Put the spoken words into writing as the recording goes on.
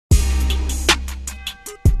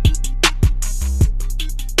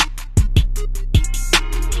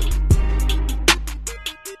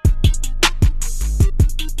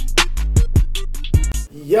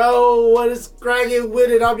Yo, what is cracking with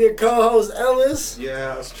it? I'm your co-host, Ellis.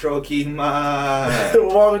 Yeah, Strokey man.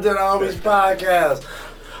 Welcome to the Homies Podcast.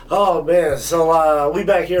 Oh, man. So, we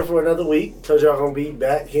back here for another week. Told y'all gonna be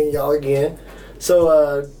back hitting y'all again.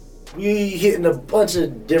 So, we hitting a bunch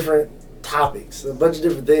of different topics, a bunch of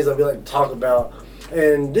different things that we like to talk about.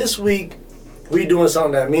 And this week, we doing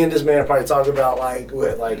something that me and this man probably talk about, like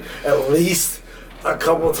at least a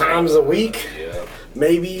couple times a week. Yeah.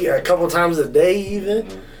 Maybe a couple times a day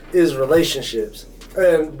even, is relationships.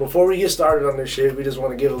 And before we get started on this shit, we just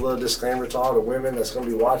want to give a little disclaimer to all the women that's going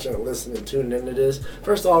to be watching and listening and tuning into this.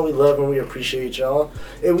 First of all, we love and we appreciate y'all.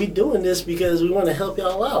 And we doing this because we want to help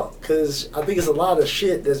y'all out. Because I think it's a lot of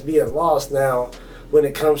shit that's being lost now when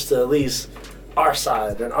it comes to at least our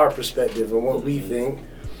side and our perspective and what we think.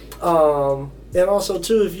 And also,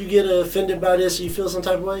 too, if you get offended by this or you feel some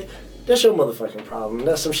type of way, that's your motherfucking problem.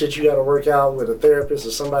 That's some shit you got to work out with a therapist or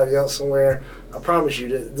somebody else somewhere. I promise you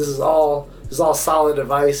that this is all solid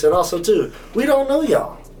advice. And also, too, we don't know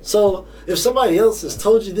y'all. So if somebody else has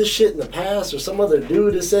told you this shit in the past or some other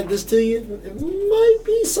dude has said this to you, it might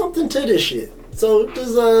be something to this shit. So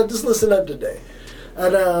just listen up today.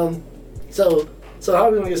 And so how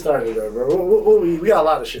are we gonna get started, though, bro? We got a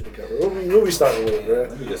lot of shit to cover. What we starting with, bro?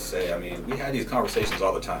 Let me just say, I mean, we had these conversations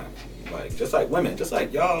all the time. Like, just like women, just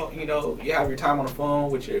like y'all, you know, you have your time on the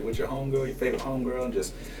phone with your homegirl, your favorite homegirl, and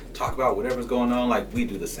just talk about whatever's going on. Like, we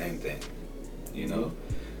do the same thing, you know?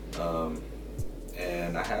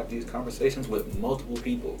 And I have these conversations with multiple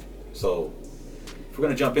people. So if we're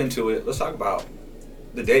gonna jump into it, let's talk about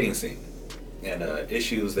the dating scene and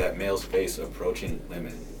issues that males face approaching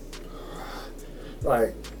women.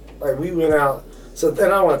 Like we went out. So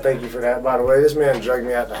then I want to thank you for that, by the way. This man dragged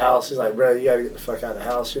me out the house. He's like, bro, you got to get the fuck out of the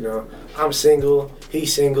house, you know. I'm single.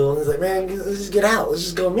 He's single. He's like, man, let's just get out. Let's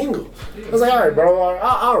just go mingle. I was like, all right, bro,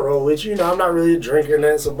 I'll roll with you. You know, I'm not really a drinker and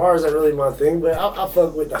that, so bars ain't really my thing, but I'll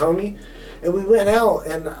fuck with the homie. And we went out,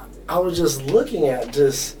 and I was just looking at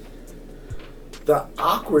just the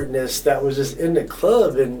awkwardness that was just in the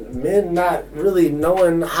club and men not really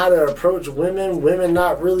knowing how to approach women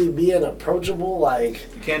not really being approachable. Like,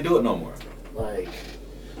 You can't do it no more. Like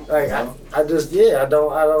I just I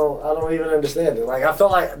don't even understand it. Like, I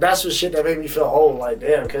felt like that's what shit that made me feel old. Like,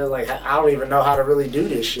 damn, cause like I don't even know how to really do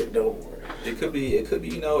this shit no more. It could be,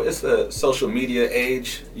 you know, it's the social media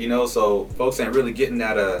age, you know, so folks ain't really getting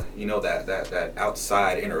that, you know, that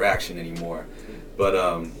outside interaction anymore. But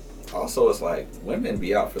also it's like women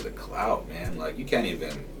be out for the clout, man. Like, you can't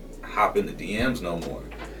even hop in the DMs no more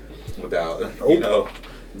without, you know.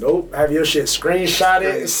 Nope. Have your shit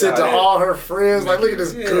screenshotted, sent to all her friends. Like, look at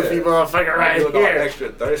this goofy motherfucker right here. Look all here. Extra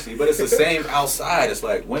thirsty, but it's the same outside. It's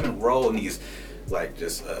like women roll in these, like,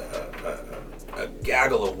 just a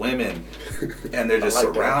gaggle of women, and they're just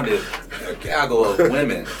surrounded. A gaggle of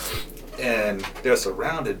women, and they're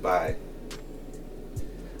surrounded by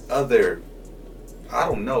other, I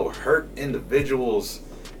don't know, hurt individuals,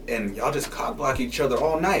 and y'all just cock block each other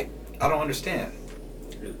all night. I don't understand.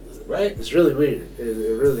 Right? It's really weird. It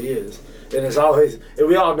really is. And it's always, and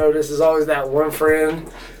we all know this, is always that one friend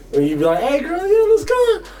when you be like, hey girl, yeah, let's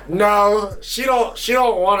go. No, she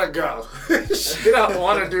don't want to go. She don't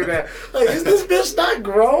want to do that. Like, is this bitch not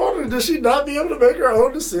grown? Or does she not be able to make her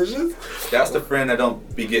own decisions? That's the friend that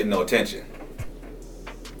don't be getting no attention.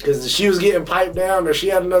 Because she was getting piped down or she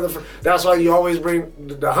had another friend. That's why you always bring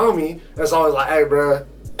the homie that's always like, hey bro,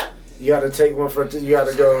 you got to take one for, you got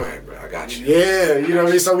to go. All right, bro, I got you. Yeah, you know what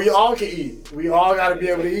I mean? So we all can eat. We all got to be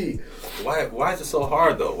able to eat. Why is it so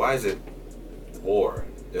hard, though? Why is it war?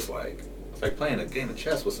 It's like playing a game of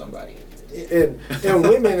chess with somebody. And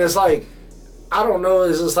women, it's like, I don't know,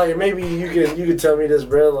 it's just like, maybe you can tell me this,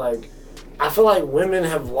 bro, like, I feel like women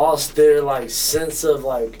have lost their, like, sense of,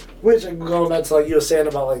 like, which, going back to, like, you were saying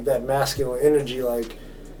about, like, that masculine energy, like,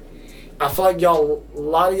 I feel like a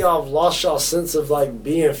lot of y'all have lost y'all sense of, like,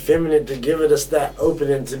 being feminine to give us that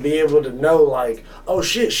opening to be able to know, like, oh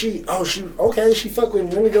shit, she okay, she fuck with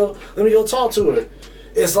me, let me go talk to her.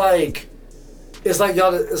 It's like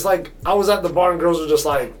y'all, it's like I was at the bar and girls were just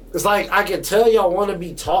like, it's like I could tell y'all want to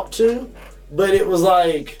be talked to, but it was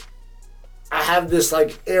like, I have this,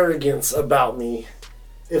 like, arrogance about me,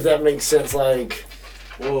 if that makes sense. Like,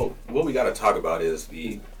 well, what we got to talk about is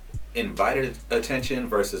the invited attention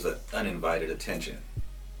versus uninvited attention,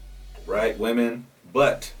 right, women?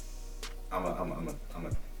 But I'm gonna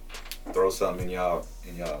throw something in y'all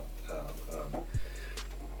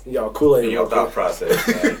Kool-Aid in your thought process.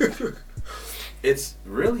 Man. It's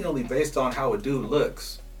really only based on how a dude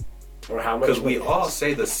looks, or how much. Because we all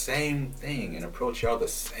say the same thing and approach y'all the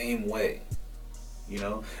same way. You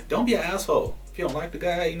know, don't be an asshole. If you don't like the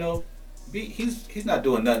guy, you know, he's not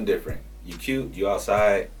doing nothing different. You cute, you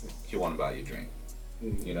outside, he want to buy you a drink.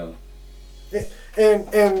 You know.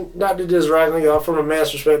 And not to just rag on y'all from a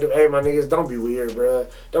man's perspective, hey, my niggas, don't be weird, bro.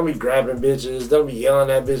 Don't be grabbing bitches. Don't be yelling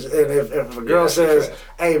at bitches. And if a girl says,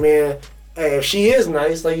 hey, man, hey, if she is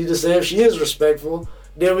nice, like you just said, if she is respectful,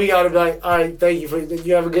 then we got to be like, all right, thank you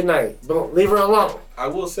you have a good night. Don't leave her alone. I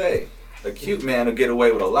will say, a cute man will get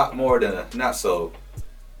away with a lot more than a not so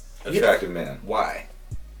attractive man. Why?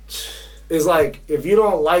 It's like, if you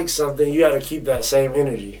don't like something, you got to keep that same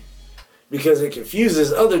energy. Because it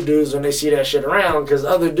confuses other dudes when they see that shit around, because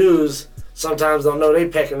other dudes sometimes don't know they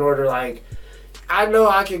pecking order. Like, I know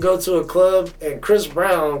I could go to a club and Chris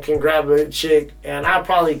Brown can grab a chick and I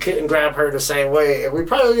probably couldn't grab her the same way, and we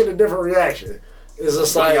probably get a different reaction. It's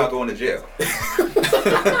just like, y'all going to jail.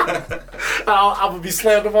 I'm gonna be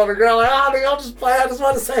slammed up on the ground like, nigga, I'm just playing. I just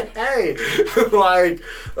want to say, hey, like,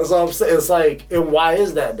 that's what I'm saying. It's like, and why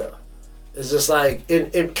is that though? It's just like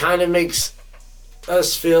it kind of makes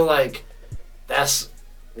us feel like that's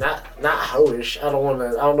not hoish. I don't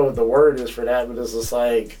know what the word is for that, but it's just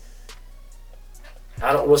like,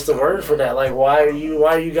 what's the word for that? Like, why are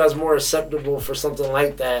you guys more acceptable for something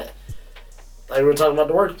like that? Like, we're talking about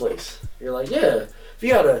the workplace. You're like, yeah, if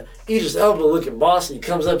you got a Idris Elba looking bossy,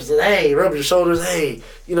 comes up and says, hey, rub your shoulders, hey,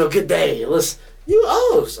 good day.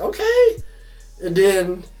 Okay. And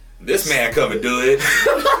then this man come and do it.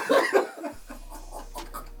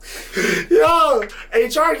 Yo,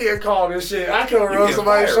 HR get called and shit. I can't rub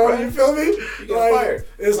somebody's shoulder, bro. You feel me? You get fired.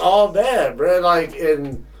 It's all bad, bro. Like,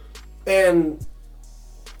 and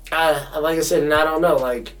I like I said, and I don't know,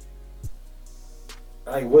 like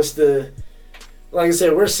what's the, like I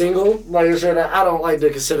said, we're single. Like I said, I don't like to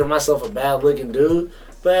consider myself a bad looking dude,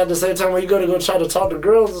 but at the same time, when you go try to talk to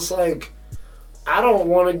girls, it's like, I don't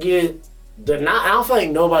want to get denied. I don't feel like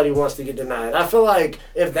nobody wants to get denied. I feel like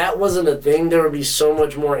if that wasn't a thing, there would be so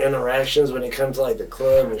much more interactions when it comes to like the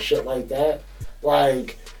club and shit like that.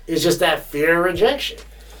 Like, it's just that fear of rejection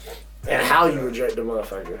and how you reject the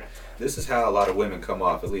motherfucker. This is how a lot of women come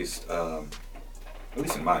off, at least in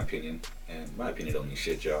my opinion. And my opinion don't mean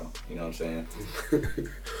shit, y'all. You know what I'm saying?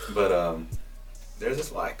 But there's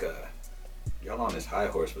this like y'all on this high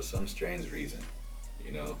horse for some strange reason,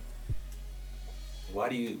 you know. Why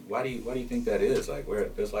do you think that is? Like, where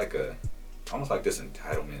there's like almost like this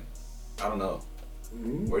entitlement. I don't know.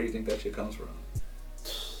 Mm-hmm. Where do you think that shit comes from?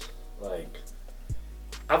 Like,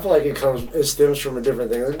 I feel like it stems from a different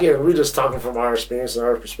thing. Again, we're just talking from our experience and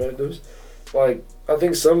our perspectives. Like, I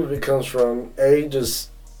think some of it comes from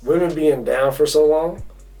just women being down for so long,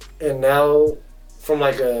 and now from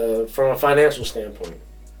a financial standpoint,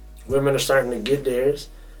 women are starting to get theirs,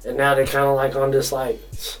 and now they're kind of like on this like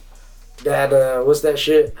that what's that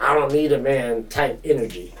shit? I don't need a man type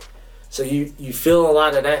energy. So you feel a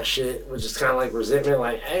lot of that shit, which is kind of like resentment.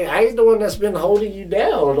 Like, hey, I ain't the one that's been holding you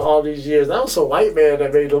down all these years. That was a white man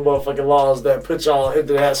that made the motherfucking laws that put y'all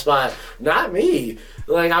into that spot, not me.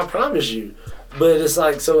 Like, I promise you. But it's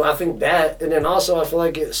like, so I think that, and then also I feel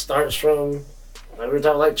like it starts from, like we were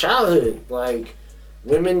talking, like childhood. Like,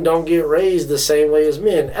 women don't get raised the same way as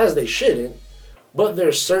men, as they shouldn't. But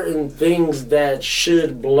there's certain things that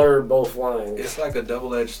should blur both lines. It's like a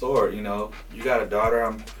double-edged sword, you know. You got a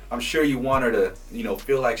daughter. I'm sure you want her to,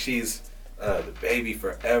 feel like she's the baby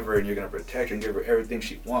forever, and you're gonna protect her and give her everything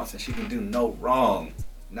she wants, and she can do no wrong.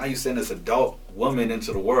 Now you send this adult woman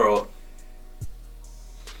into the world,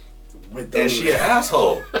 and she an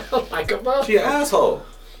asshole. Like a mother. She an asshole.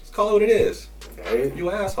 Let's call it what it is. Right? You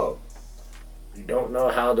an asshole. You don't know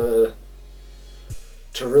how to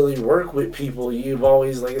really work with people. You've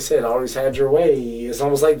always, like I said, always had your way. It's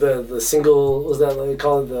almost like the single, what's that they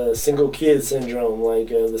call it, the single kid syndrome. Like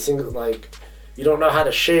the single, like, you don't know how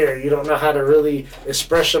to share. You don't know how to really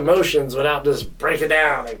express emotions without just breaking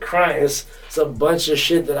down and crying. It's a bunch of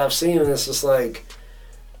shit that I've seen, and it's just like,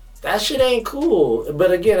 that shit ain't cool.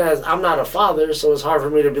 But again, as I'm not a father, so it's hard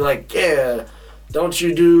for me to be like, yeah, don't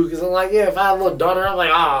you do, because I'm like, yeah, if I have a little daughter, I'm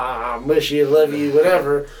like, I miss you, love you,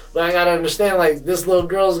 whatever. But I gotta understand, like, this little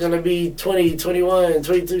girl's gonna be 20, 21,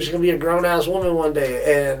 22, she's gonna be a grown-ass woman one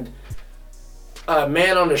day, and a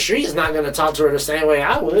man on the street is not gonna talk to her the same way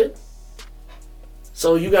I would.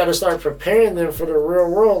 So you gotta start preparing them for the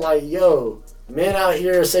real world, like, yo, men out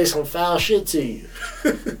here say some foul shit to you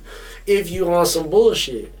if you on some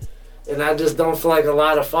bullshit. And I just don't feel like a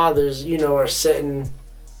lot of fathers, are setting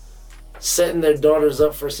their daughters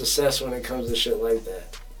up for success when it comes to shit like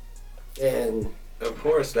that. And of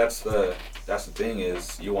course, that's the thing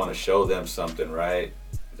is you want to show them something, right?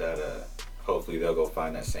 That hopefully they'll go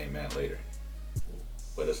find that same man later.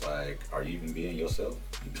 But it's like, are you even being yourself?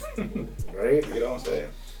 Right? You know what I'm saying?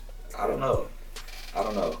 I don't know.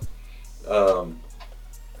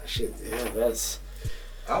 Shit, yeah, that's.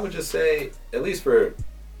 I would just say, at least for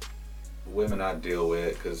women I deal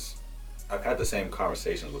with, because I've had the same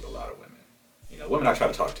conversations with a lot of women. You know, women I try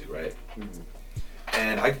to talk to, right? Mm-hmm.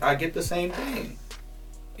 And I get the same thing.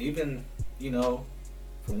 Even, you know,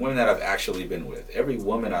 from women that I've actually been with. Every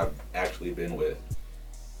woman I've actually been with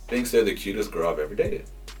thinks they're the cutest girl I've ever dated.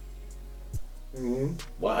 Mm-hmm.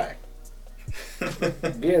 Why?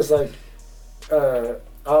 Yeah, it's like, I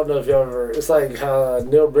don't know if y'all ever, it's like how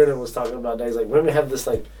Neil Brennan was talking about that. He's like, women have this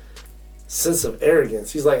like sense of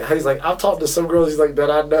arrogance. He's like, I've talked to some girls, he's like,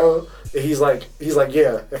 that I know, and he's like,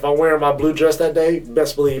 yeah, if I'm wearing my blue dress that day,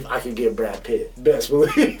 best believe I can get Brad Pitt. Best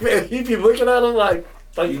believe. And he'd be looking at him like,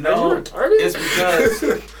 you know, are you retarded? It's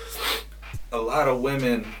because a lot of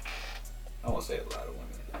women, I won't say a lot of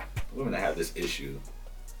women that have this issue,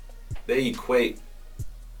 they equate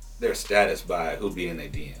their status by who be in their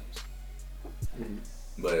DMs. Mm-hmm.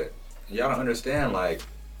 But y'all don't understand, like,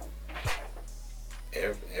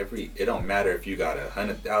 it don't matter if you got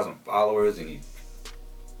 100,000 followers and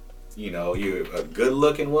you know, you're a good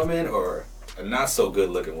looking woman or a not so good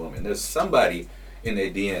looking woman. There's somebody in their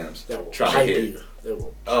DMs trying to hit.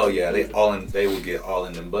 Oh yeah, they will get all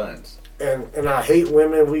in them buns. And I hate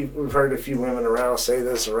women. We've heard a few women around say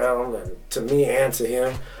this around, and to me and to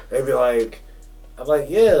him, they be like, I'm like,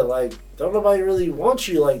 yeah, like, don't nobody really want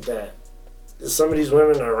you like that. Some of these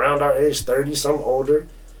women are around our age, 30, some older,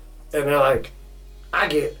 and they're like, I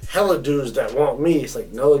get hella dudes that want me. It's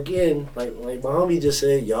like, no, again, like my homie just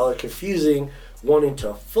said, y'all are confusing wanting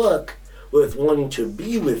to fuck with wanting to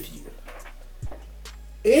be with you.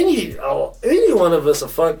 Any one of us will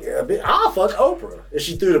fuck. I'll fuck Oprah if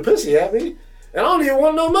she threw the pussy at me, and I don't even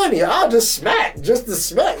want no money. I'll just smack, just to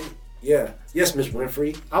smack. Yeah, yes, Miss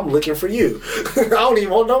Winfrey, I'm looking for you. I don't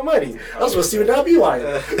even want no money. I'm supposed to see what that be like.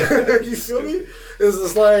 You feel me? It's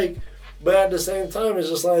just like, but at the same time, it's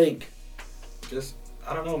just like,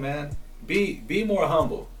 I don't know, man. Be more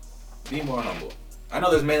humble. Be more humble. I know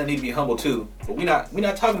there's men that need to be humble too, but we not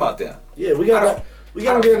talking about them. Yeah, we got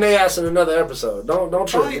to get in their ass in another episode. Don't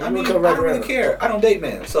trip. I don't really care. I don't date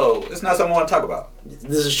men, so it's not something I want to talk about.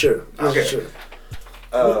 This is true. This is true.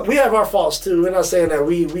 We have our faults too. We're not saying that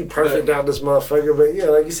we perfect down this motherfucker, but yeah,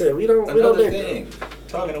 like you said, we don't date them.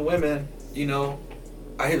 Talking to women, you know,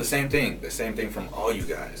 I hear the same thing from all you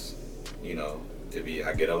guys. You know, it'd be,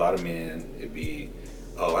 I get a lot of men. It'd be,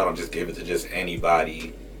 oh, I don't just give it to just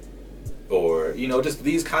anybody, or you know, just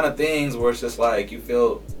these kind of things where it's just like you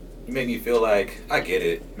make me feel like I get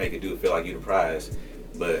it, make a dude feel like you the prize,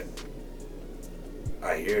 but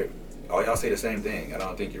I hear all y'all say the same thing. I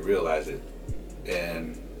don't think you realize it.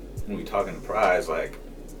 And when we talking the prize, like,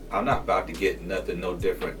 I'm not about to get nothing no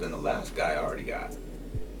different than the last guy I already got.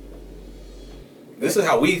 This is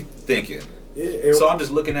how we thinking. So I'm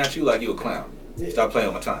just looking at you like you a clown. Stop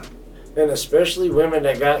playing with my time. And especially women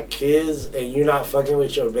that got kids and you not fucking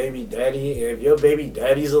with your baby daddy, and if your baby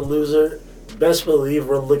daddy's a loser, best believe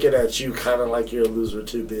we're looking at you kind of like you're a loser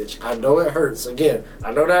too, bitch. I know it hurts. Again,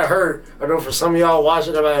 I know that hurt. I know for some of y'all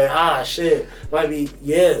watching, I'm like, shit. Might be,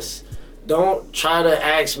 yes. Don't try to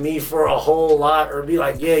ask me for a whole lot or be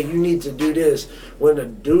like, yeah, you need to do this. When the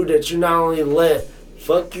dude that you not only let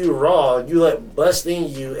fuck you raw, you let bust in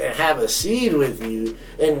you and have a seed with you,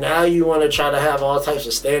 and now you want to try to have all types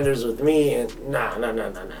of standards with me, and nah.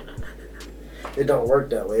 It don't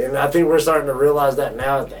work that way. And I think we're starting to realize that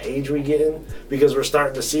now at the age we get in, because we're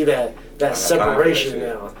starting to see that separation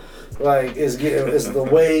now. Like, it's the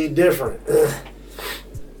way different.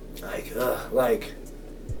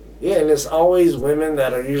 Yeah, and it's always women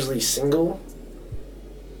that are usually single,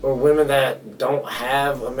 or women that don't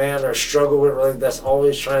have a man or struggle with, like, that's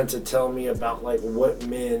always trying to tell me about like what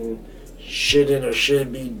men shouldn't or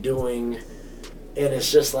should be doing, and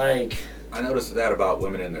it's just like, I noticed that about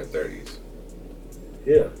women in their 30s.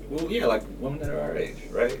 Yeah. Well, yeah, like women that are our age,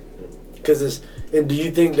 right? Because do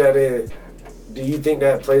you think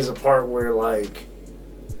that plays a part where like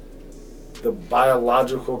the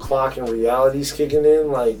biological clock and reality's kicking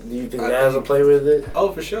in? Like, do you think that has a play with it?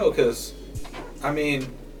 Oh, for sure. Because, I mean,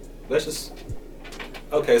 let's just,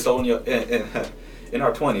 okay. So when you're in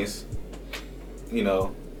our 20s, you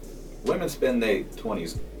know, women spend their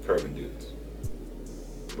 20s curving dudes,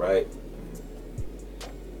 right?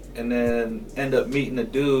 And then end up meeting a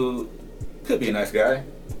dude, could be a nice guy,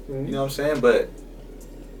 you know what I'm saying? But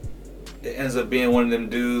it ends up being one of them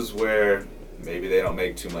dudes where maybe they don't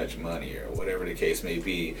make too much money or whatever the case may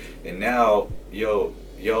be. And now your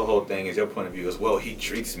whole thing is, your point of view is, well, he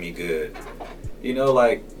treats me good. You know,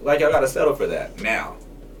 like y'all gotta settle for that now.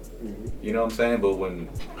 You know what I'm saying? But when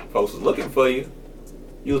folks was looking for you,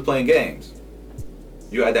 you was playing games.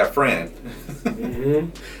 You had that friend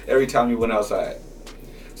every time you went outside.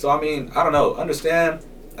 So I mean, I don't know. Understand?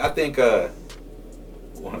 I think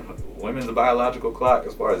women's biological clock,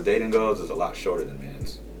 as far as dating goes, is a lot shorter than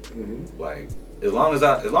men's. Like, as long as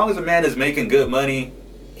a man is making good money,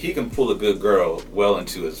 he can pull a good girl well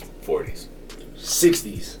into his 40s,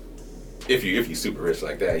 60s. If you super rich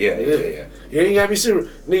like that, yeah. You ain't gotta be super.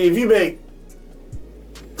 Nigga, if you make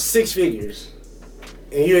 6 figures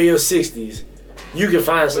and you're in your 60s, you can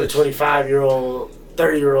find some 25-year-old,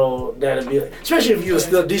 30-year-old that'll be like, especially if you was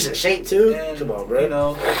still decent shape too. And, come on, bro. You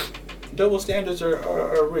know, double standards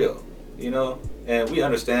are real. You know, and we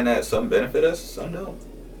understand that some benefit us, some don't.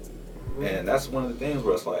 And that's one of the things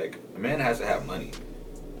where it's like a man has to have money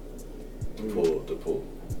to pull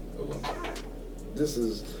a woman.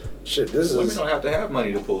 Women don't have to have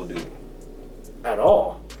money to pull a dude. At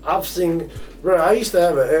all. I've seen, bro. I used to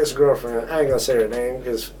have an ex-girlfriend. I ain't gonna say her name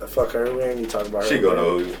because fuck her. We ain't need to talk about her. She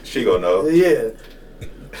gonna know. Yeah.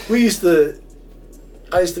 I used to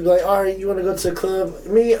be like, all right, you want to go to a club?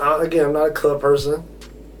 Me, again, I'm not a club person.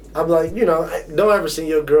 I'm like, you know, don't ever send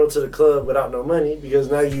your girl to the club without no money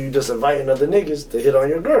because now you just inviting other niggas to hit on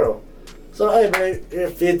your girl. So, hey, babe, here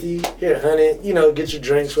 50, here 100, you know, get your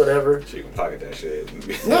drinks, whatever. She can pocket that shit.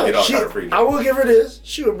 No, get all kind of free drinks. I will give her this.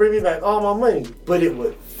 She would bring me back all my money, but it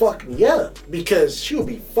would fuck me up because she would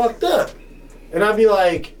be fucked up. And I'd be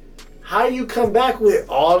like, how you come back with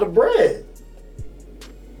all the bread?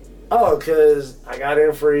 Oh, because I got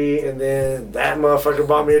in free, and then that motherfucker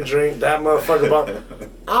bought me a drink, that motherfucker bought me.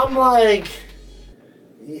 I'm like,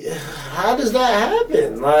 how does that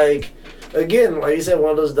happen? Like, again, like you said,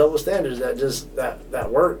 one of those double standards that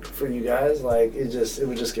worked for you guys. Like, it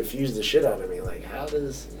would just confuse the shit out of me. Like, how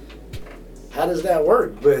does that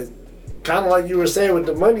work? But kind of like you were saying with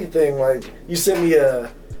the money thing, like, you sent me a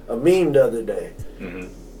meme the other day.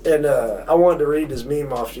 And I wanted to read this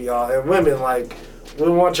meme off to y'all. And women, like, we're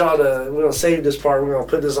going to save this part. We're going to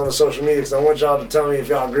put this on the social media because I want y'all to tell me if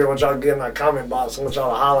y'all agree. I want y'all to get in our comment box. I want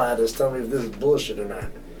y'all to holler at us. Tell me if this is bullshit or not.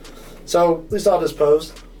 So we saw this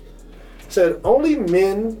post. It said, only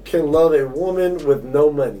men can love a woman with no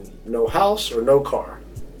money, no house, or no car.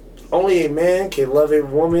 Only a man can love a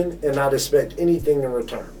woman and not expect anything in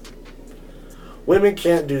return. Women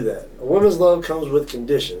can't do that. A woman's love comes with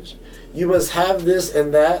conditions. You must have this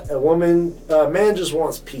and that. A man just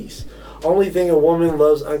wants peace. Only thing a woman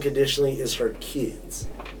loves unconditionally is her kids.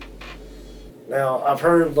 Now, I've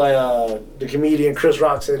heard the comedian Chris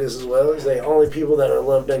Rock say this as well. He's like, only people that are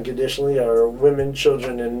loved unconditionally are women,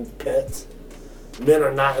 children, and pets. Men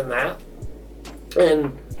are not in that.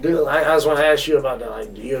 And dude, I just want to ask you about that.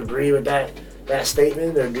 Like, do you agree with that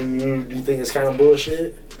statement, or do you think it's kind of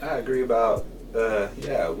bullshit? I agree about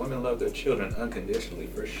women love their children unconditionally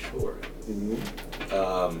for sure.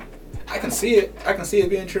 I can see it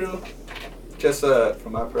being true. Just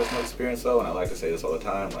from my personal experience, though, and I like to say this all the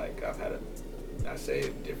time, like I've had a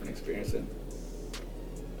different experience than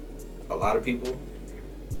a lot of people.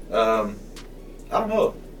 I don't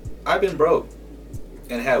know. I've been broke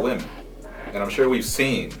and had women, and I'm sure we've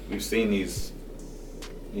seen these,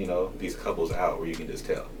 you know, these couples out where you can just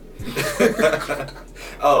tell.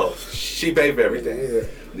 Oh, she paid for everything.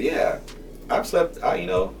 Yeah. I've slept on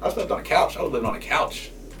a couch. I was living on a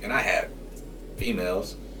couch, and I had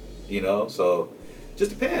females. You know, so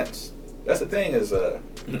just depends. That's the thing is,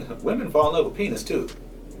 women fall in love with penis too.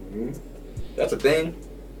 That's a thing.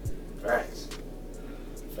 Facts.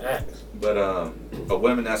 But a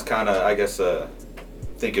woman that's kind of, I guess,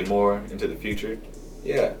 thinking more into the future.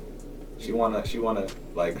 Yeah, she wanna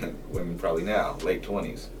like women probably now, late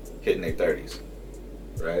 20s, hitting their 30s,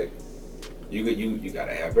 right? You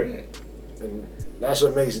gotta have bread. And that's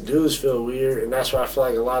what makes dudes feel weird, and that's why I feel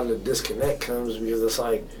like a lot of the disconnect comes because it's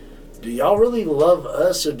like, do y'all really love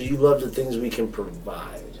us, or do you love the things we can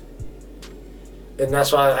provide? And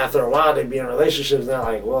that's why after a while they be in relationships and they're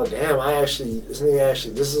like, well, damn, this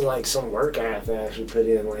is like some work I have to actually put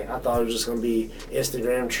in. Like, I thought it was just going to be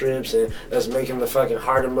Instagram trips and us making the fucking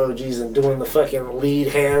heart emojis and doing the fucking lead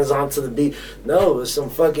hands onto the beat. No, it's some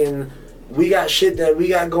fucking, we got shit that we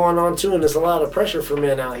got going on too, and there's a lot of pressure for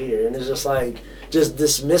men out here. And it's just like, just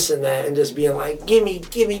dismissing that and just being like, gimme.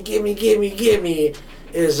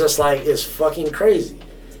 It's just like, it's fucking crazy.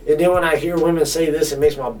 And then when I hear women say this, it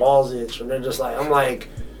makes my balls itch. And they're just like, I'm like,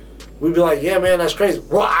 we'd be like, yeah, man, that's crazy.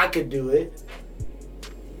 Well, I could do it.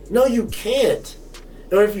 No, you can't.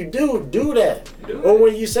 Or if you do that. Or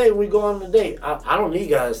when you say we go on a date, I don't need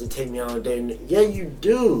guys to take me on a date. Yeah, you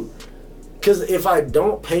do. Because if I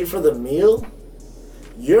don't pay for the meal,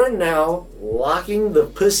 you're now locking the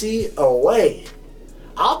pussy away.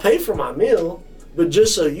 I'll pay for my meal, But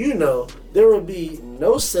just so you know, there will be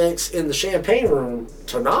no sex in the champagne room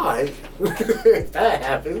tonight if that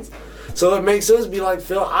happens. So it makes us be like,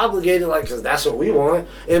 feel obligated, like, because that's what we want.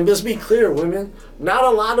 And just be clear, women, not a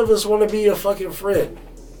lot of us want to be your fucking friend.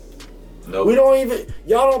 Nope. We don't even,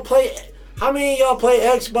 y'all don't play, how many of y'all play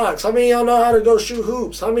Xbox? How many of y'all know how to go shoot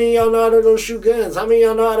hoops? How many of y'all know how to go shoot guns? How many of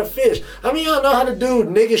y'all know how to fish? How many of y'all know how to do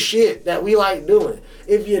nigga shit that we like doing?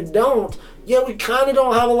 If you don't, yeah, we kind of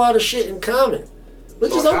don't have a lot of shit in common.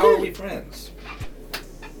 Which is okay. How are we friends?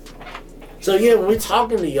 So yeah, when we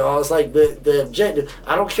talking to y'all, it's like the objective.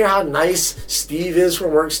 I don't care how nice Steve is from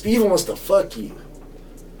work. Steve wants to fuck you.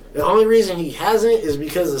 The only reason he hasn't is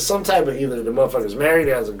because of some type of either the motherfucker's married,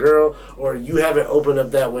 has a girl, or you haven't opened up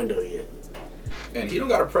that window yet. And he don't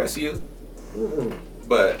gotta press you. Mm-mm.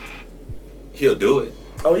 But he'll do it.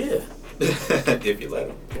 Oh yeah. If you let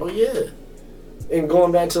him. Oh yeah. And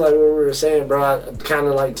going back to like what we were saying, bro, I kind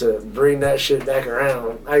of like to bring that shit back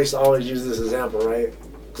around. I used to always use this example, right?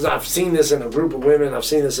 Because I've seen this in a group of women, I've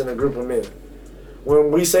seen this in a group of men.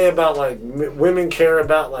 When we say about like women care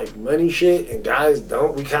about like money shit and guys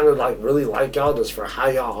don't, we kind of like really like y'all just for how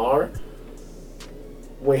y'all are.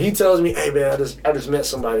 When he tells me, hey man, I just met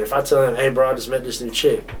somebody. If I tell him, hey bro, I just met this new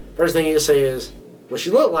chick, first thing he'll say is, what she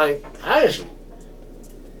look like? How is she?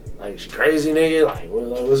 Like, she crazy, nigga? Like,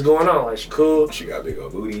 what's going on? Like, she cool? She got big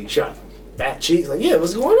old booty. She got fat cheeks? Like, yeah,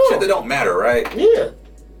 what's going on? Shit that don't matter, right? Yeah.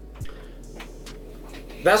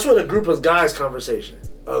 That's what a group of guys conversation.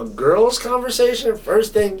 A girl's conversation,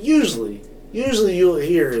 first thing usually you'll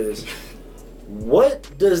hear is, what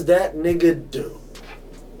does that nigga do?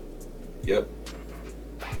 Yep.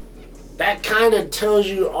 That kind of tells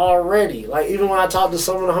you already. Like, even when I talk to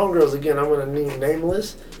some of the homegirls, again, I'm going to name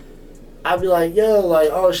nameless, I'd be like, yo, like,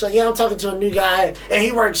 oh, she's like, yeah, I'm talking to a new guy, and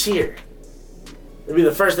he works here. It'd be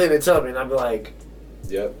the first thing they tell me, and I'd be like,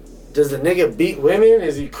 yep. Does the nigga beat women?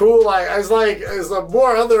 Is he cool? Like, it's like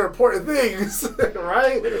more other important things,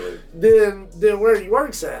 right? Literally. Than where he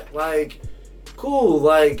works at. Like, cool.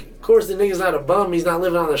 Like, of course, the nigga's not a bum. He's not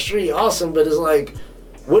living on the street. Awesome. But it's like,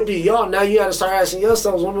 what do y'all, now you got to start asking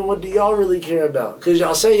yourselves, women, what do y'all really care about? Because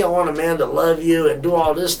y'all say y'all want a man to love you and do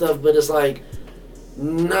all this stuff, but it's like,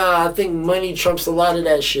 nah, I think money trumps a lot of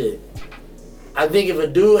that shit. I think if a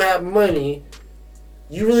dude had money,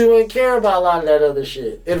 you really wouldn't care about a lot of that other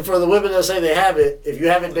shit. And for the women that say they have it, if you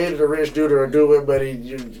haven't dated a rich dude or a dude with money,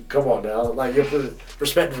 you come on now. Like, your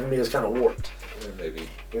perspective of me is kind of warped. Yeah, maybe.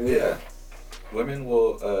 Yeah. Women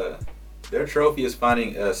will, their trophy is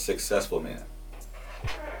finding a successful man.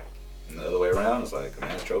 And the other way around, it's like a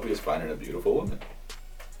man's trophy is finding a beautiful woman.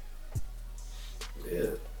 Yeah.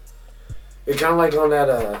 It kind of like on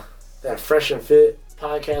that Fresh and Fit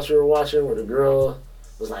podcast we were watching where the girl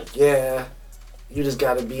was like, yeah, you just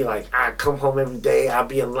got to be like, I come home every day, I'll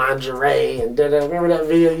be in lingerie and da-da. Remember that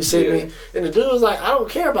video you sent me? And the dude was like, I don't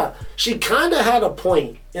care about it. She kind of had a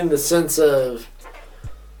point in the sense of,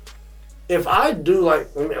 if I do like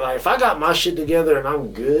if I got my shit together and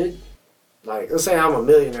I'm good, like let's say I'm a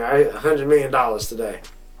millionaire, I hit $100 million today.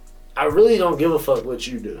 I really don't give a fuck what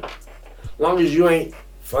you do. As long as you ain't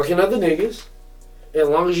fucking other niggas, as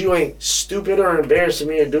long as you ain't stupid or embarrassing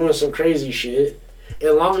me or doing some crazy shit,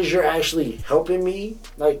 as long as you're actually helping me,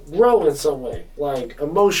 like, grow in some way. Like,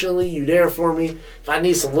 emotionally, you there for me. If I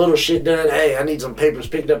need some little shit done, hey, I need some papers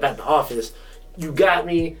picked up at the office, you got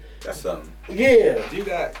me. That's something. Yeah. You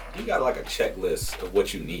got like a checklist of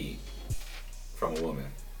what you need from a woman.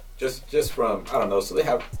 Just from, I don't know, so they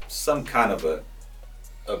have some kind of a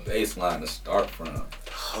baseline to start from.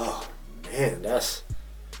 Oh, man, that's...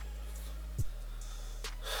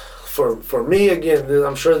 For me, again,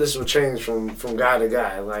 I'm sure this will change from guy to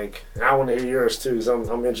guy. Like, and I want to hear yours too, because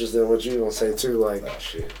I'm interested in what you're going to say too. Like, oh,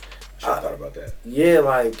 shit. I thought about that. Yeah,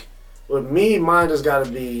 like, with me, mine has got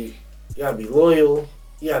to be, you got to be loyal,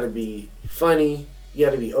 you got to be funny, you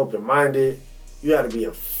got to be open-minded, you got to be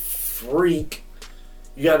a freak,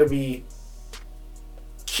 you got to be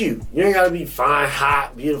cute. You ain't got to be fine,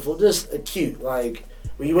 hot, beautiful, just a cute. Like,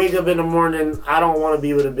 when you wake up in the morning, I don't want to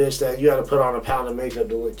be with a bitch that you got to put on a pound of makeup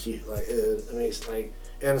to look cute. Like, it makes, like,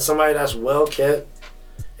 and somebody that's well kept,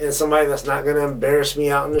 and somebody that's not gonna embarrass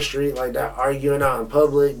me out in the street like that, arguing out in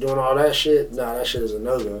public, doing all that shit. Nah, that shit is a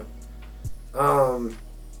no-go.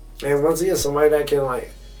 And once again, somebody that can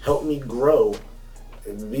like help me grow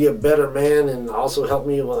and be a better man, and also help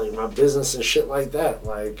me with like my business and shit like that.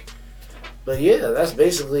 Like, but yeah, that's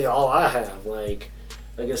basically all I have. Like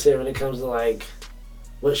I said, when it comes to like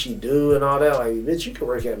what she do and all that, like, bitch, you can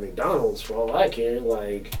work at McDonald's for all I care.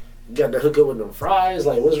 Like, you got to hook up with them fries.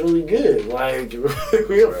 Like, what's really good? Like,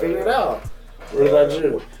 we'll figure it out. What about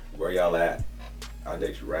you? Where y'all at? I'll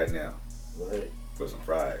date you right now. Right. for some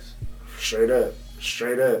fries. Straight up.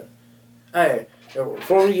 Hey,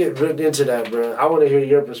 before we get into that, bro, I want to hear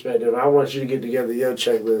your perspective. I want you to get together your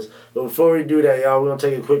checklist. But before we do that, y'all, we're going to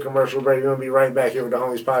take a quick commercial break. We're going to be right back here with the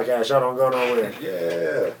Homies Podcast. Y'all don't go nowhere.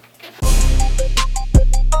 Yeah.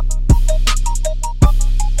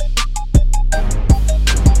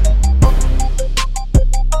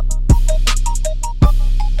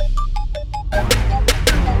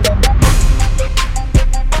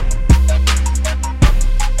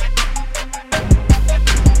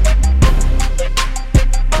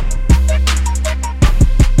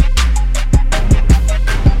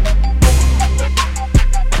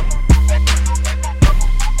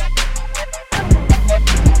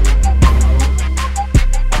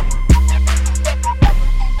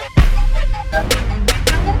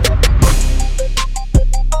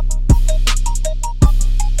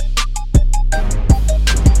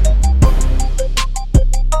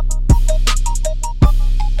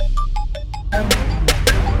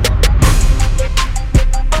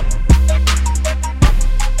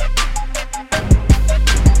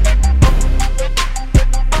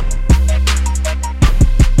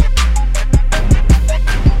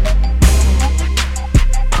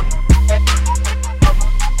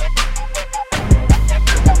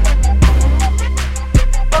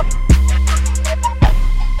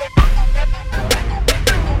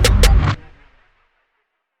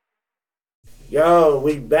 Yo,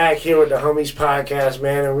 we back here with the Homies Podcast,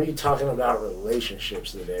 man, and we talking about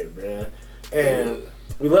relationships today, bruh. And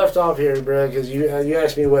we left off here, bruh, because you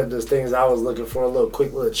asked me what the things I was looking for, a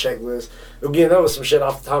quick little checklist. Again, that was some shit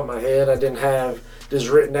off the top of my head. I didn't have this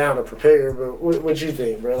written down to prepare, but what you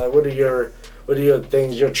think, bruh? Like, what are your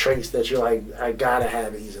things, your traits that you're like, I gotta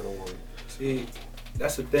have these in a woman? See,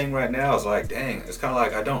 that's the thing right now. Is like, dang, it's kind of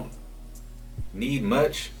like I don't need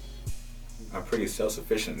much. I'm pretty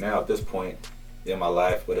self-sufficient now at this point in my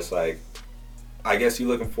life, but it's like, I guess you're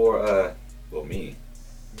looking for me.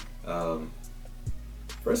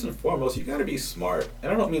 First and foremost, you gotta be smart,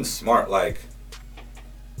 and I don't mean smart like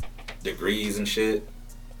degrees and shit,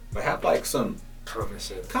 but have like some common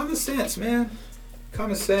sense, man.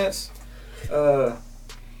 Common sense. I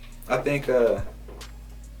think I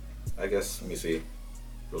guess, let me see,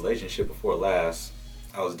 relationship before last,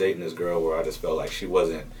 I was dating this girl where I just felt like she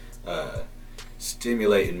wasn't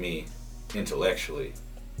stimulating me intellectually,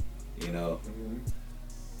 you know.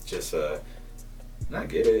 Just not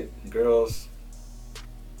get it, girls.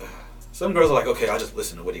 Some girls are like, okay, I'll just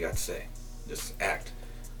listen to what you got to say, just act,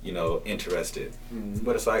 you know, interested.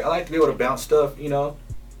 But it's like, I like to be able to bounce stuff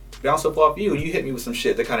off you, and you hit me with some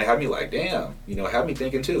shit that kind of have me like, damn, you know, have me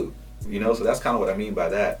thinking too, you know. So that's kind of what I mean by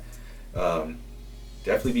that.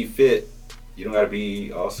 Definitely be fit. You don't gotta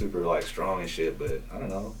be all super like strong and shit, but I don't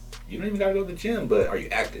know, you don't even gotta go to the gym, but are you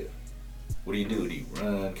active? What do you do? Do you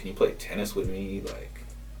run? Can you play tennis with me? Like,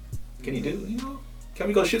 can you do, you know? Can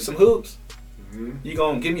we go shoot some hoops? You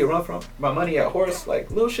gonna give me a run for my money at horse? Like,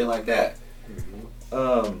 little shit like that.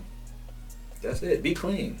 That's it. Be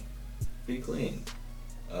clean.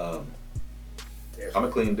 I'm a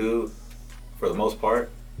clean dude for the most part.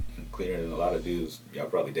 Cleaner than a lot of dudes y'all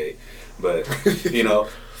probably date. But, you know,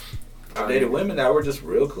 I dated women that were just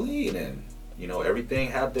real clean, and, you know, everything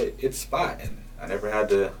had its spot, and I never had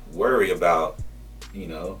to worry about, you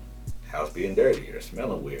know, house being dirty or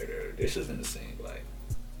smelling weird or dishes in the sink. Like,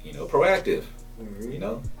 you know, proactive. You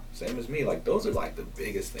know, same as me. Like, those are like the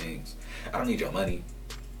biggest things. I don't need your money.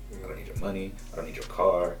 I don't need your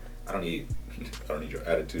car. I don't need your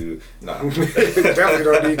attitude. Nah. Definitely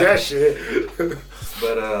don't need that shit.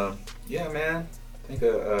 But yeah, man. I think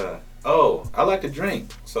I like to drink.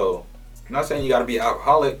 So I'm not saying you gotta be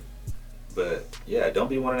alcoholic, but yeah, don't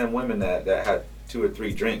be one of them women that had 2 or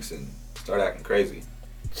 3 drinks and start acting crazy.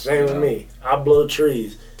 Same with me. I blow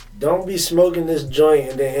trees. Don't be smoking this joint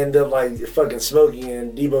and then end up like fucking Smokey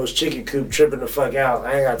in Debo's chicken coop tripping the fuck out.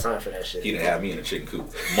 I ain't got time for that shit. He done had me in a chicken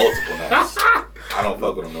coop multiple nights. I don't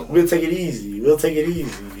fuck with him no more. We'll take it easy. You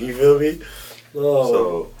feel me? Oh.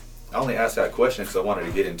 So I only asked that question because I wanted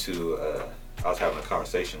to get into. I was having a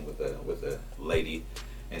conversation with a lady,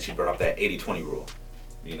 and she brought up that 80-20 rule.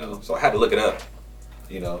 You know, so I had to look it up.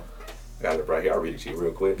 You know, I got it right here. I'll read it to you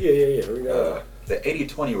real quick. Yeah. Read that. The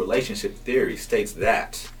 80-20 relationship theory states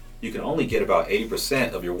that you can only get about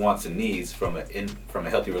 80% of your wants and needs from a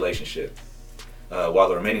healthy relationship, while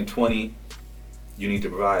the remaining 20 you need to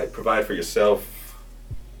provide for yourself.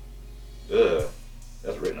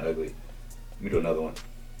 That's written ugly. Let me do another one.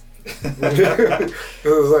 It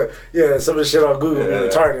was like, yeah, some of the shit on Google being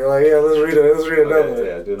retarded. Like, yeah, let's read another one.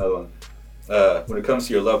 Yeah, do another one. When it comes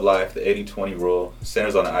to your love life, the 80-20 rule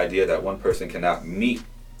centers on the idea that one person cannot meet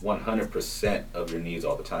 100% of your needs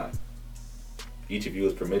all the time. Each of you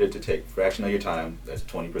is permitted to take a fraction of your time, that's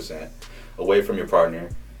 20%, away from your partner,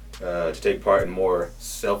 to take part in more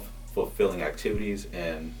self-fulfilling activities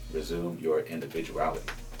and resume your individuality.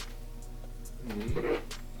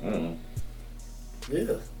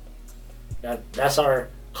 Yeah. That's our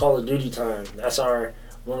Call of Duty time. That's our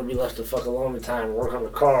want to be left the fuck alone time, work on the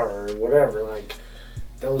car or whatever. Like,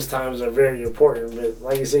 those times are very important. But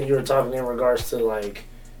like you said, you were talking in regards to like...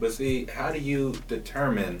 But see, how do you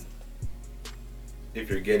determine if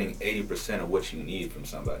you're getting 80% of what you need from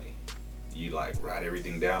somebody? You like write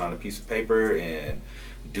everything down on a piece of paper and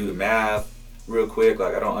do the math real quick.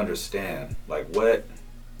 Like, I don't understand. Like, what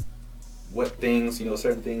things,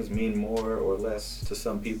 certain things mean more or less to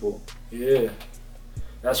some people. Yeah.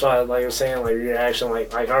 That's why, like I was saying, like your action,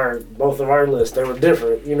 like both of our lists, they were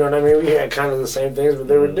different. You know what I mean? We had kind of the same things, but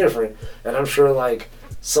they were different. And I'm sure, like,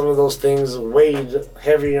 some of those things weighed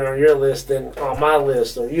heavier on your list than on my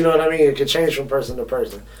list, or you know what I mean? It could change from person to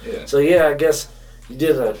person. Yeah. So yeah, I guess you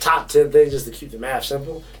did a top 10 thing just to keep the math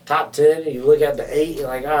simple. Top 10, you look at the 8, you're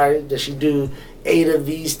like, all right, does she do 8 of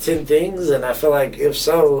these 10 things? And I feel like if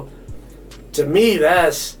so, to me,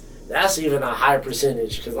 that's even a high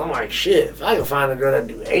percentage, because I'm like, shit, if I can find a girl that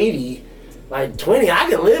do 80, like 20, I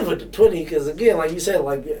can live with the 20, because again, like you said,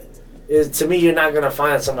 like, to me, you're not going to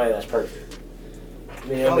find somebody that's perfect.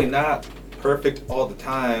 Probably not perfect all the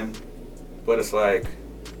time, but it's like,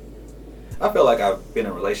 I feel like I've been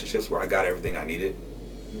in relationships where I got everything I needed,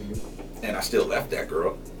 and I still left that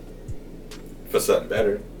girl for something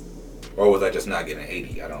better. Or was I just not getting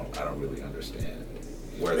 80? I don't really understand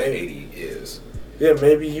where the 80 is. Yeah,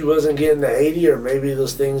 maybe you wasn't getting the 80, or maybe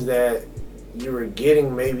those things that you were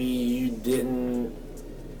getting, maybe you didn't,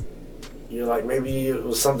 you're like, maybe it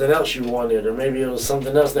was something else you wanted, or maybe it was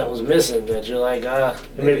something else that was missing that you're like,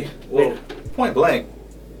 maybe. Well, point blank,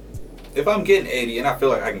 if I'm getting 80 and I feel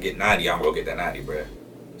like I can get 90, I'm going to get that 90, bruh.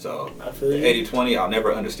 So, 80-20, I'll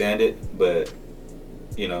never understand it, but,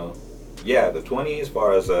 yeah, the 20 as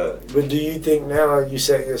far as... But do you think now you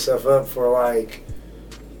set yourself up for, like,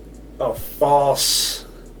 a false,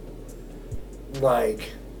 like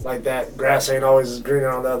that grass ain't always greener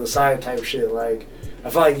on the other side type shit? Like, I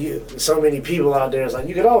feel like so many people out there, it's like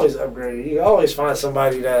you could always upgrade. You can always find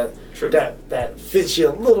somebody that fits you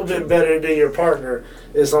a little bit better than your partner.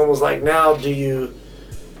 It's almost like, now do you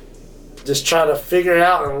just try to figure it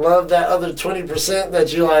out and love that other 20%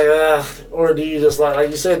 that you like, or do you just like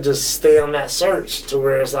you said, just stay on that search to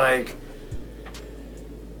where it's like,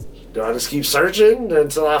 do I just keep searching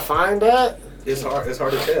until I find that? It's hard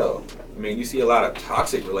to tell. I mean, you see a lot of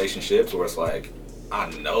toxic relationships where it's like, I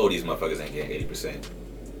know these motherfuckers ain't getting 80%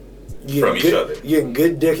 from each other. You getting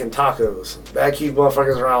good dick and tacos. That keep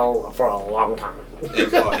motherfuckers around for a long time.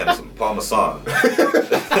 And some Parmesan.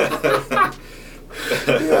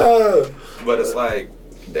 Yeah. But it's like,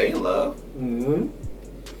 they in love.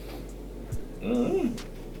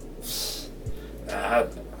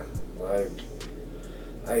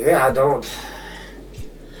 I don't.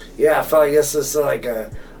 Yeah, I feel like it's just like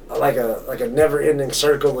a never-ending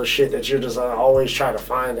circle of shit that you're just always trying to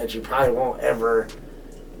find that you probably won't ever.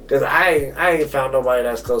 Because I ain't found nobody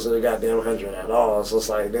that's close to the goddamn 100 at all. It's just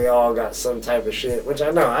like they all got some type of shit, which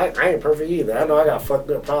I know I ain't perfect either. I know I got fucked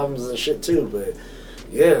up problems and shit too, but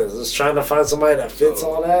yeah, just trying to find somebody that fits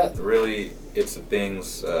all that. Really, it's the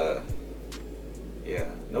things. Yeah,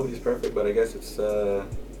 nobody's perfect, but I guess it's. Are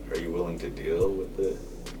you willing to deal with the?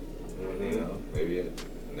 Maybe a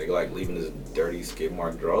nigga like leaving his dirty skid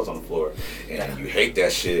mark drawers on the floor, and you hate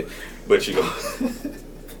that shit, but you go.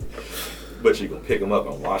 But you can pick them up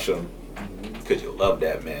and wash them because you love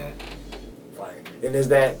that man. Like, and is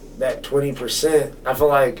that 20%? I feel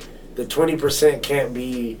like the 20% can't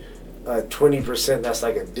be a 20% that's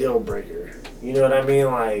like a deal breaker. You know what I mean?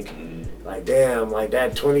 Like damn, like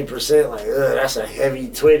that 20%, like that's a heavy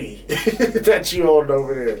 20 that you hold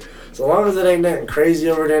over there. So long as it ain't nothing crazy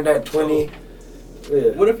over there, that 20. So,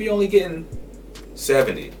 yeah. What if you're only getting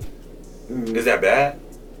 70? Is that bad?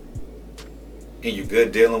 And you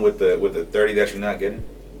good dealing with the 30 that you're not getting?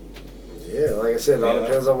 Yeah, like I said, it all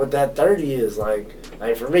depends on what that 30 is. Like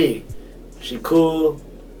for me, she cool,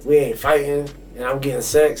 we ain't fighting, and I'm getting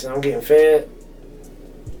sex and I'm getting fed.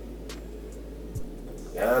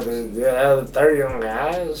 The other 30 on the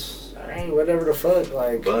eyes, alright, whatever the fuck.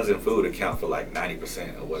 Like, buns and food account for like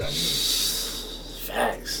 90% of what I need.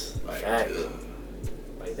 Facts.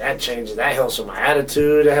 Like that changes. That helps with my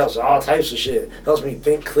attitude. That helps with all types of shit. Helps me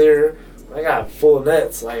think clearer. I got full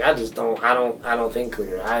nets. Like I don't think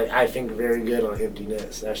clear. I think very good on empty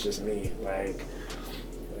nets. That's just me. Like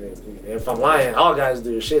If I'm lying, all guys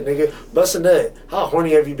do shit, nigga. Bust a nut. How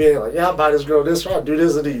horny have you been? Like, yeah, I'll buy this girl this, I'll do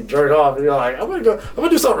this, and then you jerk off, and you're like, I'm gonna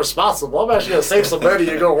do something responsible. I'm actually gonna save some money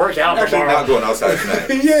and go work out I'm actually tomorrow. not going outside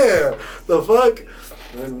tonight. Yeah, the fuck.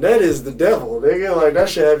 And that is the devil, nigga. Like, that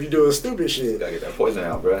shit have you doing stupid shit. Gotta get that poison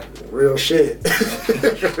out, bruh. Real shit.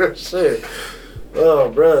 Real shit.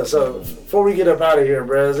 Oh, bruh. So, before we get up out of here,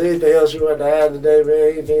 bruh, is there anything else you want to add today,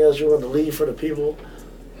 man? Anything else you want to leave for the people?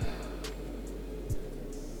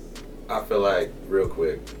 I feel like, real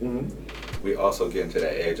quick, we also get into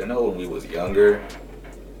that age. I know when we was younger,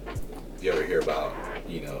 you ever hear about,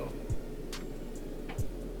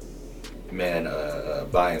 men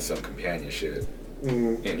buying some companionship.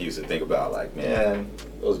 And you used to think about, like, man,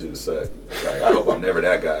 those dudes suck. Like, I hope I'm never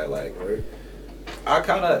that guy. Like, I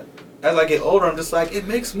kind of, as I get older, I'm just like, it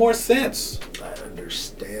makes more sense. I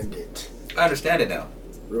understand it. I understand it now.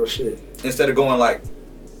 Real shit. Instead of going, like,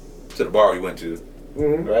 to the bar we went to,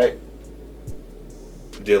 right?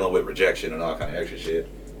 Dealing with rejection and all kind of extra shit.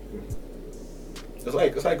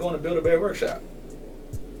 It's like going to Build-A-Bear workshop.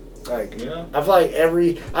 Like, I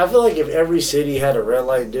feel like if every city had a red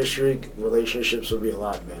light district, relationships would be a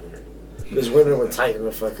lot better. Because women would tighten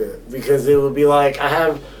the fuck up. Because it would be like,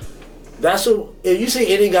 if you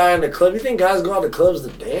see any guy in the club, you think guys go out to clubs to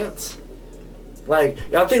dance? Like,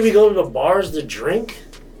 y'all think we go to the bars to drink?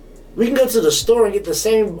 We can go to the store and get the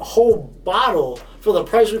same whole bottle for the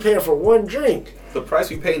price we paying for one drink. The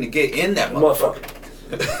price we paying to get in that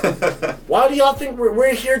motherfucker. Why do y'all think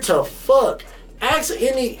we're here to fuck?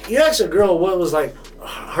 You ask a girl what was like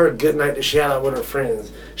her good night that she had out with her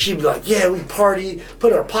friends. She'd be like, yeah, we partied,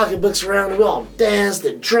 put our pocketbooks around, and we all danced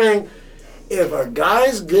and drank. If a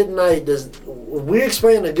guy's good night we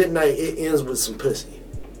explain a good night, it ends with some pussy.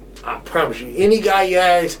 I promise you. Any guy you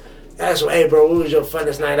ask him, hey bro, what was your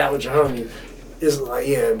funnest night out with your homie? It's like,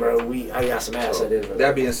 yeah, bro, I got some ass at it.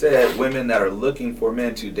 That being said, women that are looking for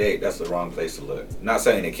men to date, that's the wrong place to look. Not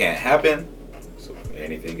saying it can't happen. So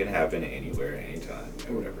anything can happen anywhere, anytime,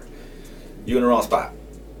 and whatever. You in the wrong spot.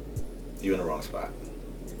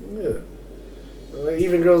 Yeah. Like,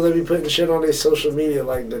 even girls that be putting shit on their social media,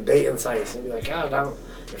 like the dating sites, and be like, oh, no,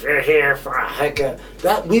 if you're here for a hookup,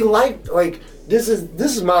 that we like this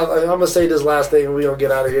is my. I'm gonna say this last thing, and we gonna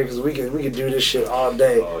get out of here because we can do this shit all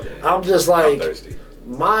day. I'm just like, I'm thirsty.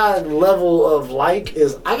 My level of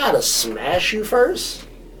is I gotta smash you first.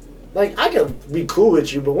 Like, I can be cool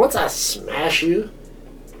with you, but once I smash you,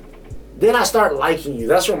 then I start liking you.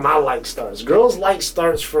 That's where my like starts. Girls' like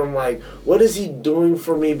starts from, like, what is he doing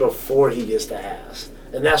for me before he gets the ass?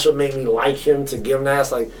 And that's what made me like him, to give him the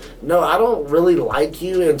ass. Like, no, I don't really like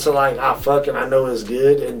you until, like, I fuck and I know it's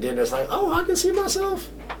good. And then it's like, oh, I can see myself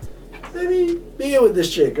maybe being with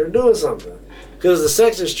this chick or doing something. Because the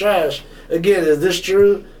sex is trash. Again, is this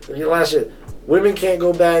true? Last shit. Women can't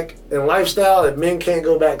go back in lifestyle and men can't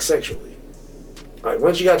go back sexually. Like,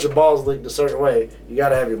 once you got your balls licked a certain way, you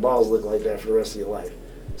gotta have your balls licked like that for the rest of your life.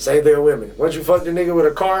 Same thing with women. Once you fuck the nigga with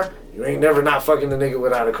a car, you ain't never not fucking the nigga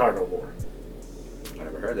without a car no more. I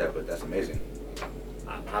never heard that, but that's amazing.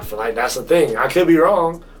 I feel like that's the thing. I could be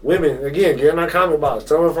wrong. Women, again, get in our comment box.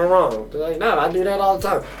 Tell me if I'm wrong. They're like, no, I do that all the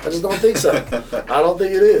time. I just don't think so. I don't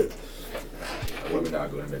think it is. Women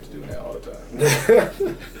not going to admit to doing that all the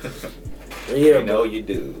time. Yeah, you know you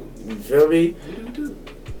do. You feel me? You do.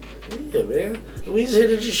 Yeah, man. We just here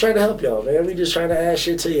to just try to help y'all, man. We just trying to add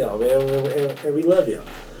shit to y'all, man. And we love y'all.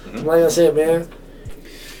 Like I said, man.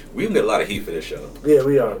 We can get a lot of heat for this show. Yeah,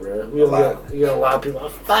 we are, bro. We got a lot of people.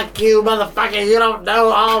 Fuck you, motherfucker. You don't know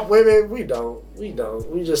all women. We don't.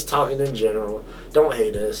 We just talking in general. Don't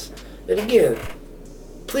hate us. And again,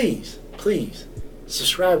 please,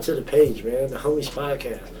 subscribe to the page, man. The Homies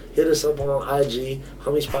Podcast. Hit us up on IG,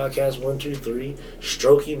 Homies Podcast 123,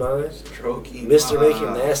 Strokey Mine, Mr.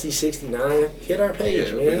 Making Nasty 69. Hit our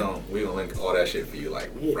page, man. We gonna link all that shit for you, like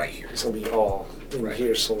right here. It's gonna be all in right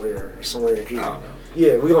here somewhere in here. I don't know.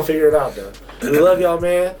 Yeah, we gonna figure it out though. We love y'all,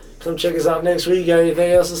 man. Come check us out next week. Got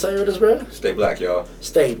anything else to say with us, bro? Stay black, y'all.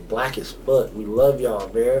 Stay black as fuck. We love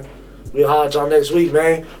y'all, man. We'll holler at y'all next week,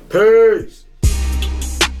 man. Peace.